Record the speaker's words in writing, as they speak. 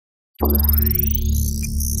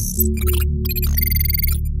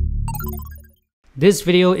This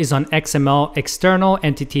video is on XML external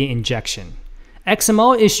entity injection.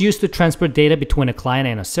 XML is used to transfer data between a client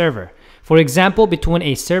and a server. For example, between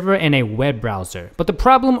a server and a web browser. But the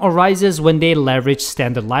problem arises when they leverage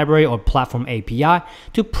standard library or platform API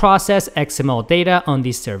to process XML data on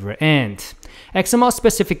the server end. XML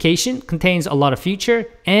specification contains a lot of features,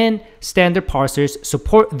 and standard parsers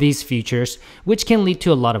support these features, which can lead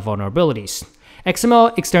to a lot of vulnerabilities.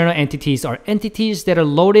 XML external entities are entities that are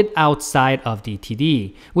loaded outside of the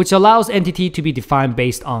TD, which allows entity to be defined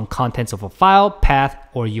based on contents of a file, path,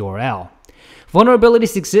 or URL.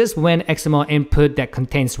 Vulnerabilities exist when XML input that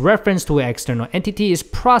contains reference to an external entity is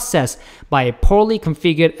processed by a poorly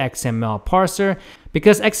configured XML parser,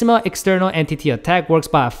 because XML external entity attack works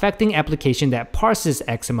by affecting application that parses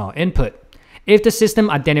XML input. If the system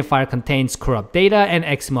identifier contains corrupt data and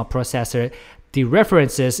XML processor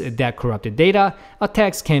dereferences that corrupted data,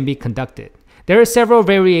 attacks can be conducted. There are several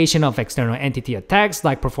variations of external entity attacks,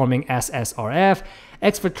 like performing SSRF,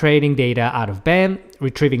 exfiltrating data out of band,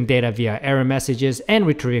 retrieving data via error messages, and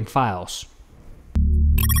retrieving files.